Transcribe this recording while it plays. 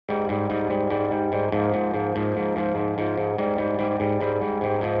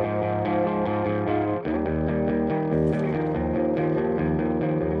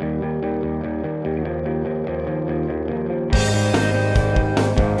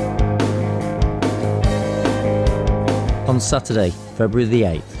On Saturday, February the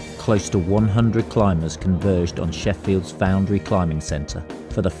 8th, close to 100 climbers converged on Sheffield's Foundry Climbing Centre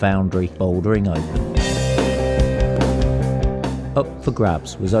for the Foundry Bouldering Open. Up for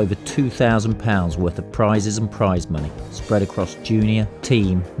grabs was over £2,000 worth of prizes and prize money spread across junior,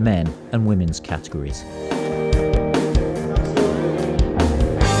 team, men and women's categories.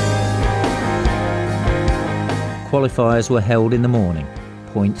 Qualifiers were held in the morning,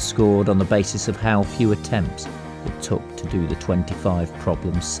 points scored on the basis of how few attempts it took to do the 25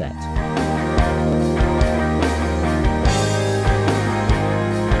 problem set.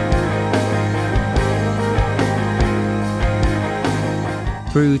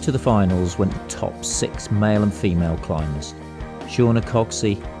 Through to the finals went the top 6 male and female climbers: Shauna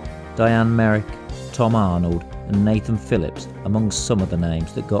Coxey, Diane Merrick, Tom Arnold and Nathan Phillips among some of the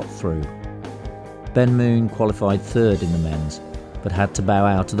names that got through. Ben Moon qualified third in the men's, but had to bow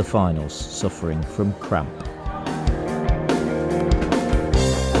out of the finals, suffering from cramp.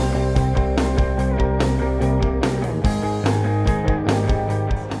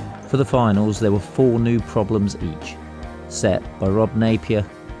 For the finals there were 4 new problems each, set by Rob Napier,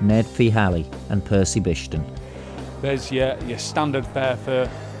 Ned Fihali and Percy Bishton. There's your standard fare for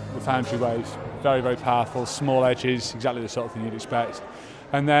the Foundry waves, very powerful, small edges, exactly the sort of thing you'd expect.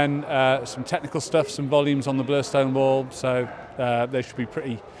 And then some technical stuff, some volumes on the blurstone wall, so they should be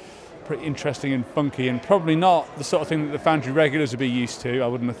pretty interesting and funky, and probably not the sort of thing that the Foundry regulars would be used to, I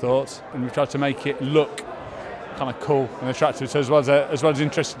wouldn't have thought. And we've tried to make it look kind of cool and attractive, so as well as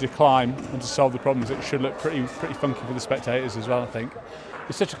interesting to climb and to solve the problems, it should look pretty funky for the spectators as well, I think.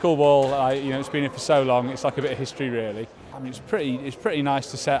 It's such a cool wall, it's been here for so long, it's like a bit of history really. I mean, it's pretty nice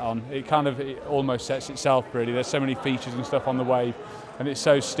to set on. It almost sets itself really. There's so many features and stuff on the wave, and it's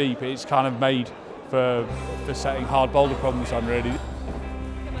so steep, it's kind of made for setting hard boulder problems on really.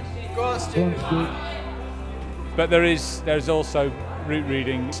 But there's also route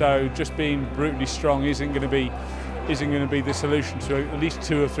reading, so just being brutally strong isn't going to be the solution to at least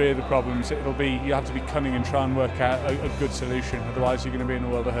 2 or 3 of the problems. You have to be cunning and try and work out a good solution, otherwise you're going to be in a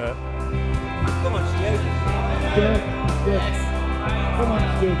world of hurt. Come on, Stu. Good. Come on,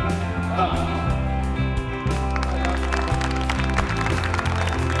 Stu.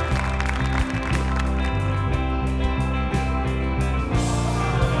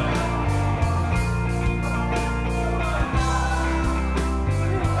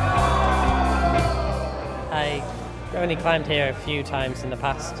 I've only climbed here a few times in the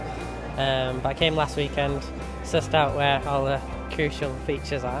past, but I came last weekend, sussed out where all the crucial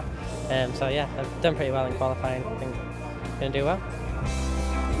features are. So yeah, I've done pretty well in qualifying. I think I'm going to do well.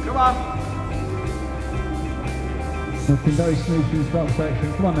 Come on! It's been very smooth through the start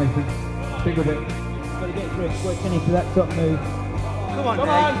section. Come on, Nathan. Stick with it. Got to get Chris working into that top move. Come on,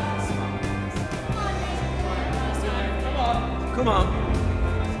 Come on!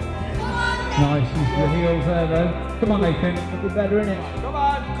 Nice, use the heels there though. Come on, Nathan. Looking better, innit? Come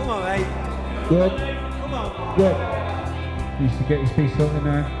on, mate. Good. Come on. Good. Needs to get his piece on in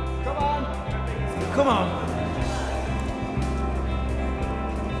there. Come on.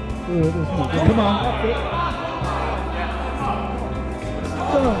 Good, isn't it? Come on.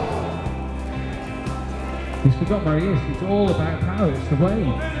 Come on. He's forgotten where he is. It's all about power. It's the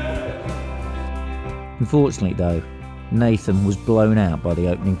wave. Unfortunately though, Nathan was blown out by the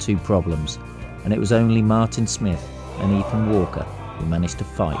opening 2 problems, and it was only Martin Smith and Ethan Walker who managed to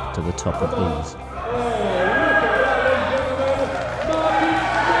fight to the top of these.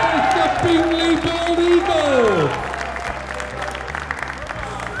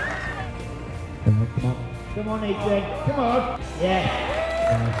 Come on, Ethan. Come on. Yeah.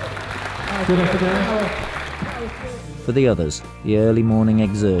 For the others, the early morning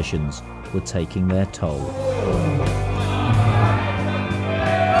exertions were taking their toll.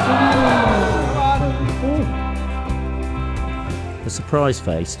 The surprise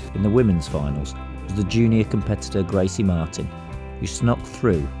face in the women's finals was the junior competitor Gracie Martin, who snuck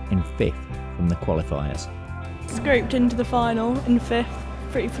through in 5th from the qualifiers. Scraped into the final in 5th,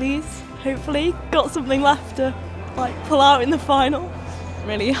 pretty pleased. Hopefully got something left to pull out in the final.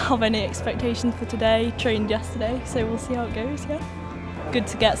 Really have any expectations for today, trained yesterday, so we'll see how it goes, yeah. Good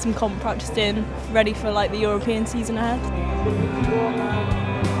to get some comp practiced in, ready for the European season ahead.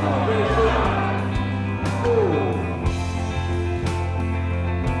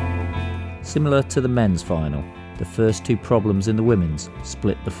 Similar to the men's final, the first 2 problems in the women's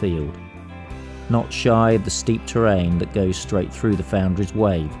split the field. Not shy of the steep terrain that goes straight through the Foundry's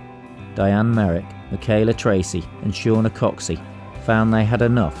wave, Diane Merrick, Michaela Tracy and Shauna Coxey found they had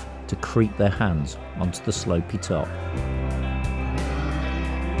enough to creep their hands onto the slopey top.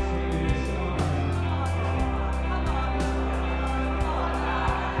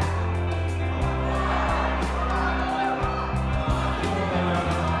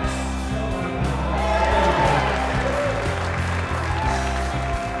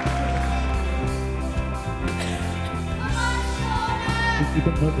 You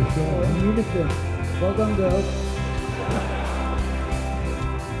can put the show In unison. Well done, girls.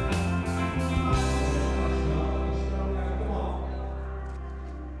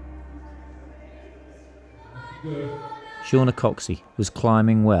 Shauna Coxey was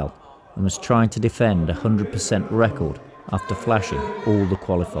climbing well and was trying to defend a 100% record after flashing all the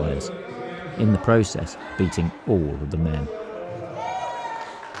qualifiers, in the process beating all of the men.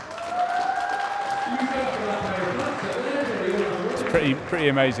 It's pretty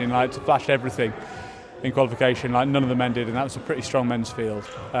amazing, like, to flash everything in qualification, like none of the men did, and that was a pretty strong men's field.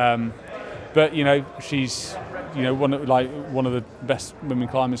 But you know, she's one of the best women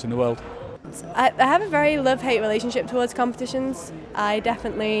climbers in the world. I have a very love-hate relationship towards competitions. I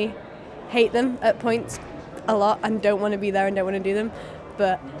definitely hate them at points a lot and don't want to be there and don't want to do them.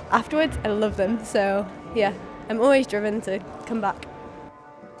 But afterwards, I love them. So yeah, I'm always driven to come back.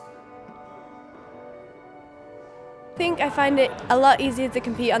 I think I find it a lot easier to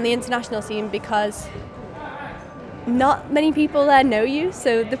compete on the international scene because not many people there know you,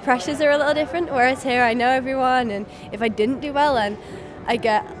 so the pressures are a little different. Whereas here, I know everyone, and if I didn't do well, then I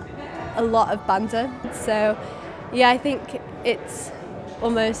get a lot of banter. So yeah, I think it's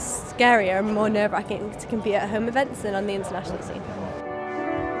almost scarier and more nerve-wracking to compete at home events than on the international scene.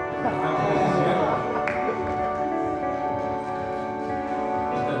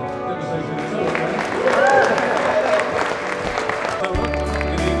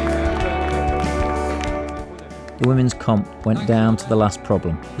 The women's comp went down to the last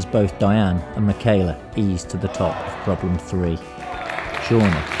problem as both Diane and Michaela eased to the top of problem 3.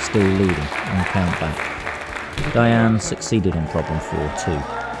 Shauna still leading on the countback. Diane succeeded on problem 4 too,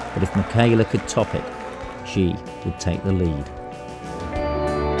 but if Michaela could top it, she would take the lead.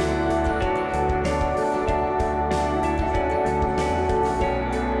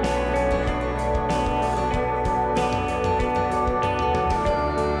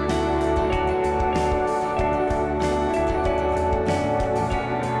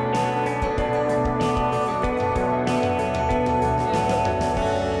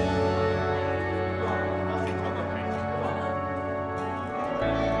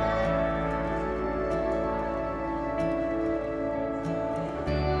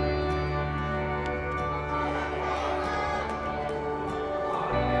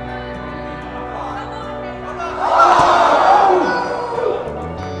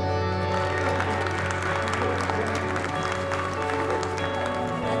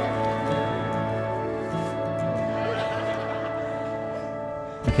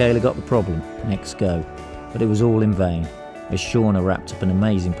 Michaela got the problem next go, but it was all in vain as Shauna wrapped up an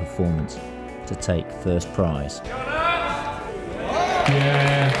amazing performance to take first prize.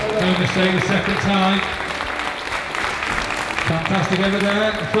 Yeah, no mistake the second time. Fantastic over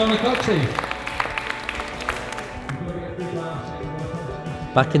there, Shauna Coxey.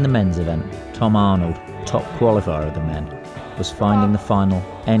 Back in the men's event, Tom Arnold, top qualifier of the men, was finding the final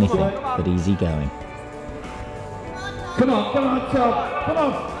anything but easy going. Come on, Tom, come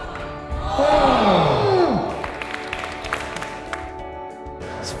on! Oh!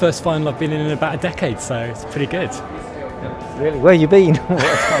 It's the first final I've been in about a decade, so it's pretty good. Really? Where you been?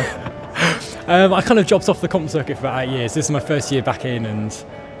 I kind of dropped off the comp circuit for about 8 years. This is my first year back in, and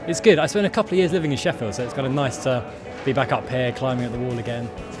it's good. I spent a couple of years living in Sheffield, so it's kind of nice to be back up here, climbing up the wall again.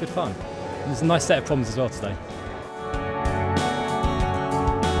 It's good fun. There's a nice set of problems as well today.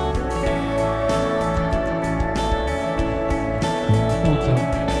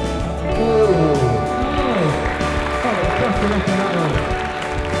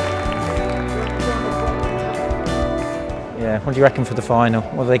 Yeah, what do you reckon for the final?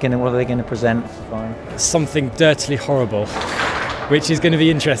 What are they going to present for the final? Something dirtily horrible, which is going to be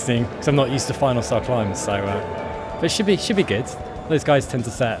interesting because I'm not used to final style climbs. So, but it should be good. Those guys tend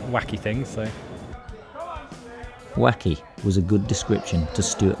to set wacky things. So, wacky was a good description to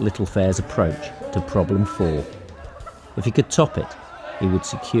Stuart Littlefair's approach to problem 4. If he could top it, he would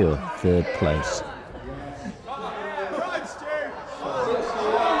secure third place.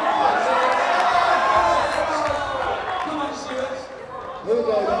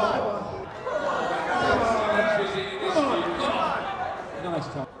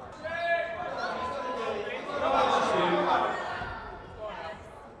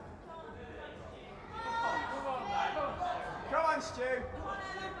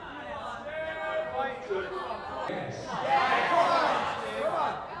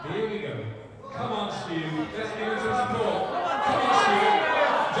 Here we go. Come on, Stu. Let's give him some support. Come on, Stu.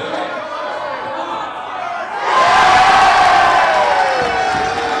 Do it.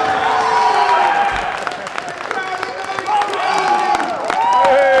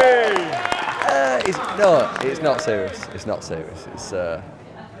 He's No, it's not serious. It's not serious. It's I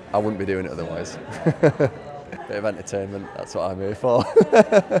wouldn't be doing it otherwise. Bit of entertainment. That's what I'm here for.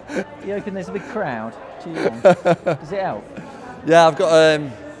 You reckon there's a big crowd cheering? Does it help? Yeah, I've got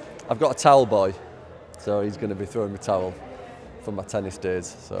a towel boy, so he's going to be throwing my towel from my tennis days.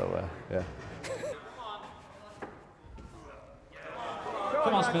 So yeah.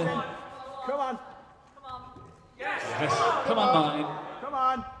 Come on, Smith. Come on. Yes. Come on, Martin. Come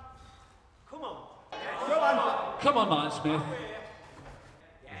on. Come on. Come on. Come on, Martin Smith.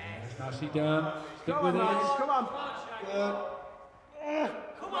 Yes, nicely done. Stick Come with on, it. Martin. Come on.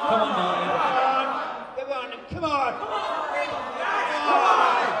 Come on, Martin. Come on. Come on. Come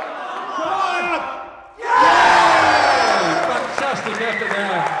on. Yay! Fantastic effort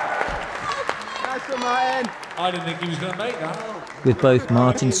there. Nice one, Martin. I didn't think he was going to make that. With both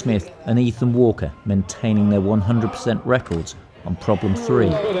Martin Smith and Ethan Walker maintaining their 100% records on problem 3,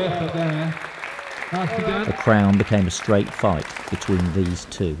 Good effort there. Nicely done. the crown became a straight fight between these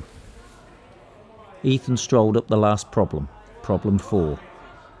two. Ethan strolled up the last problem, problem 4,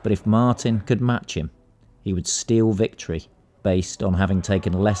 but if Martin could match him, he would steal victory based on having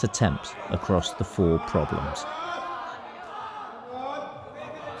taken less attempts across the 4 problems.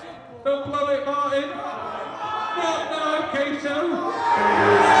 Don't blow it, Martin. No, okay,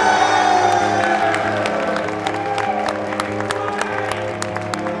 so.